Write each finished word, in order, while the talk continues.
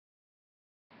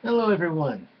Hello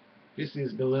everyone, this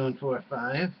is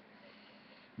Balloon45,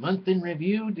 month in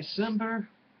review December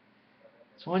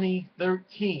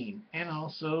 2013, and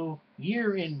also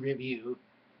year in review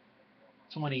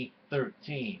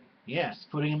 2013. Yes,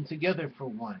 putting them together for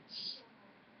once.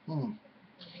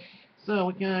 So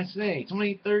what can I say?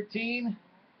 2013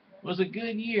 was a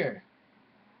good year.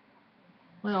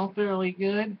 Well, fairly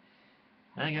good.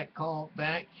 I got called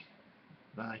back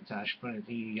by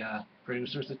the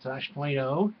producers of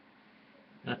Tosh.0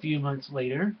 a few months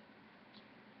later.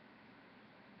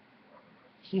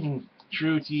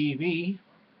 True TV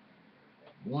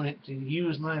wanted to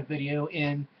use my video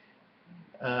in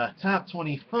top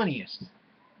 20 funniest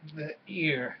that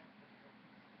year.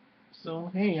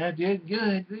 So, hey, I did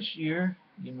good this year,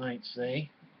 you might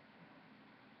say.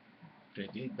 I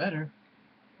did better.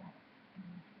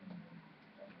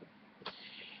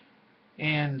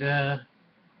 And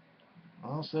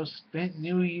also spent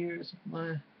New Year's with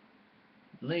my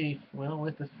lady, well,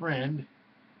 with a friend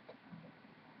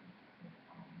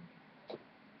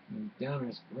in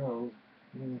Downers Grove.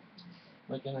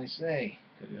 What can I say?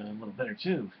 Could have done a little better,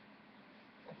 too.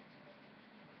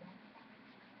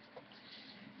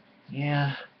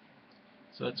 Yeah,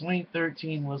 so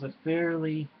 2013 was a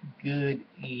fairly good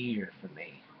year for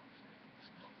me.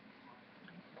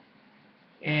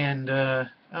 And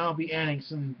I'll be adding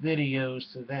some videos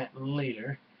to that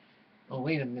later. Oh,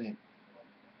 wait a minute.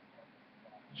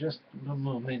 Just a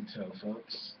momento,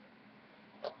 folks.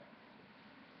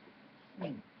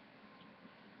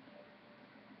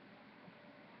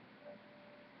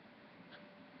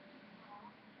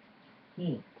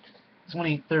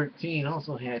 2013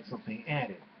 also had something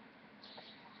added.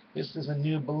 This is a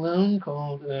new balloon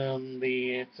called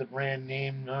it's a brand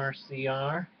name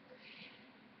RCR.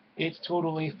 It's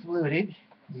totally fluted,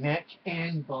 neck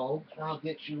and bulb. I'll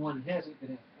get you one that hasn't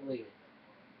been inflated.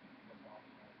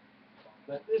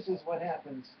 But this is what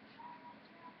happens.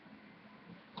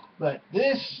 But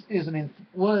this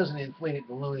was an inflated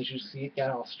balloon. As you see, it got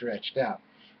all stretched out.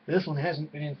 This one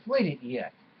hasn't been inflated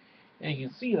yet. And you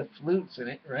can see the flutes in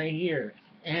it right here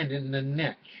and in the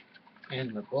neck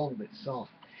and the bulb itself.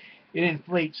 It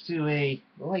inflates to a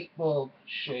light bulb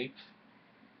shape.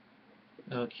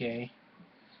 Okay.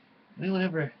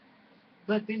 Whatever.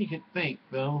 But then you could think,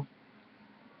 though,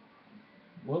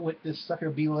 what would this sucker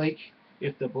be like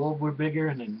if the bulb were bigger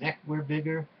and the neck were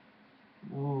bigger?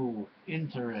 Ooh,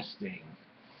 interesting.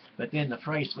 But then the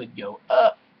price would go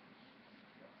up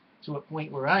to a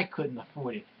point where I couldn't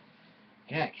afford it.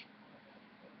 Heck,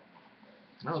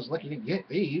 I was lucky to get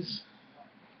these.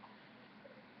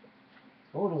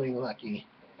 Totally lucky.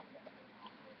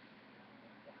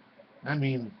 I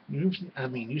mean,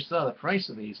 you saw the price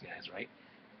of these guys, right?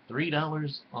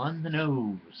 $3 on the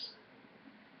nose.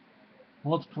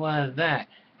 Multiply that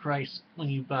price when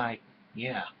you buy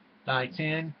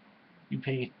 10, you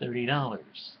pay $30.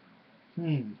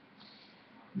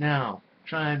 Now,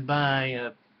 try and buy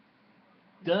a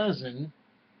dozen.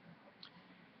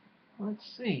 Let's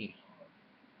see.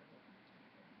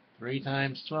 3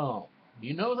 times 12.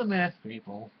 You know the math,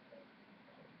 people.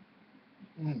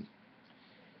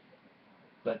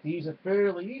 But these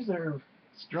are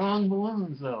strong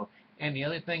balloons, though. And the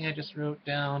other thing I just wrote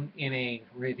down in a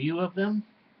review of them,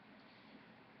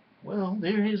 well,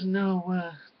 there is no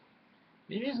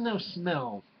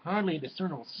smell, hardly a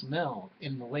discernible smell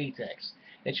in the latex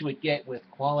that you would get with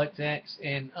Qualitex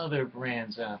and other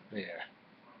brands out there.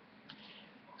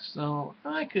 So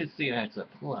I could see that's a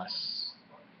plus.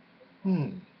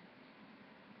 To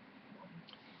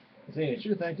tell you the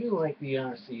truth, I do like the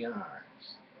RCRs.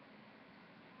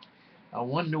 I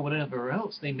wonder whatever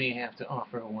else they may have to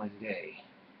offer one day.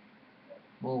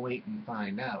 We'll wait and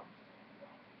find out.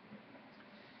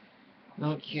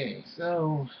 Okay,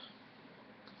 so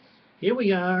here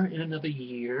we are in another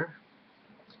year,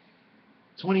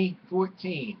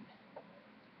 2014.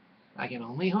 I can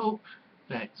only hope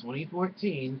that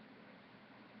 2014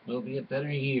 will be a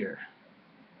better year.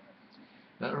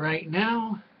 But right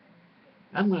now,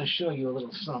 I'm going to show you a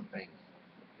little something.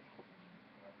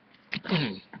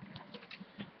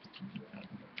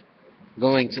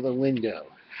 Going to the window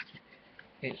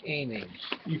and aiming.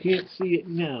 You can't see it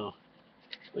now.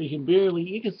 But you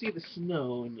can see the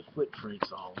snow and the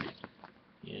footprints all.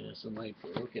 Yeah, some light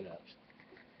will look it up.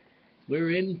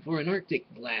 We're in for an Arctic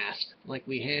blast like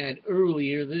we had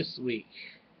earlier this week.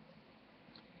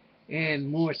 And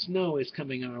more snow is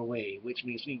coming our way, which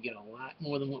means we get a lot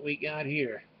more than what we got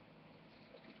here.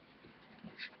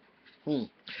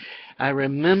 I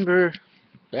remember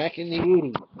back in the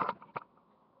 80s.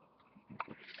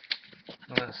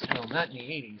 Well, still not in the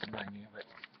 80s, mind you, but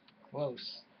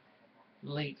close.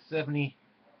 Late 70s,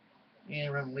 yeah,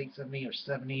 around late 70 or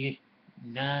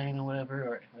 79 or whatever.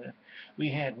 Or we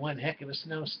had one heck of a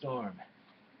snowstorm,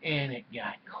 and it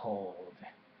got cold.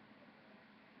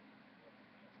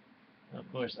 Of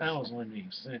course, I was one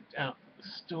being sent out to the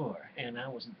store, and I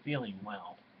wasn't feeling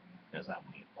well, because I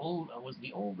was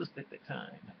the oldest at the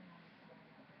time.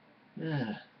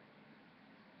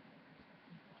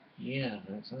 Yeah,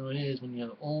 that's how it is when you're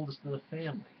the oldest of the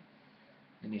family,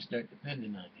 and they start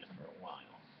depending on you for a while.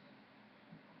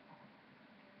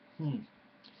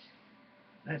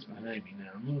 That's behind me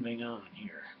now. Moving on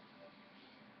here.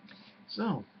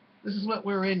 So, this is what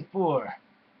we're in for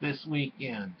this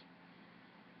weekend.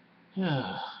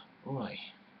 Boy.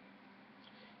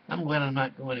 I'm glad I'm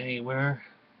not going anywhere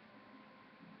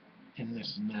in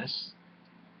this mess.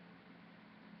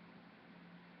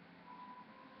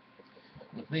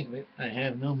 Well, think of it, I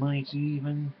have no money to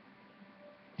even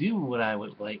do what I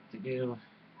would like to do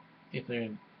if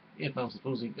I'm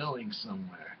supposed to be going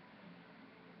somewhere.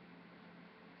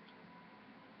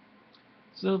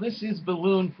 So this is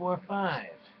Balloon 45.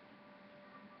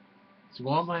 To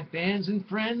all my fans and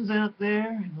friends out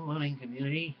there in the loaning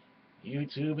community,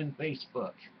 YouTube and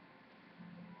Facebook,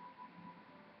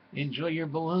 enjoy your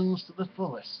balloons to the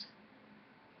fullest.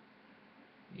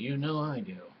 You know I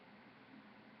do.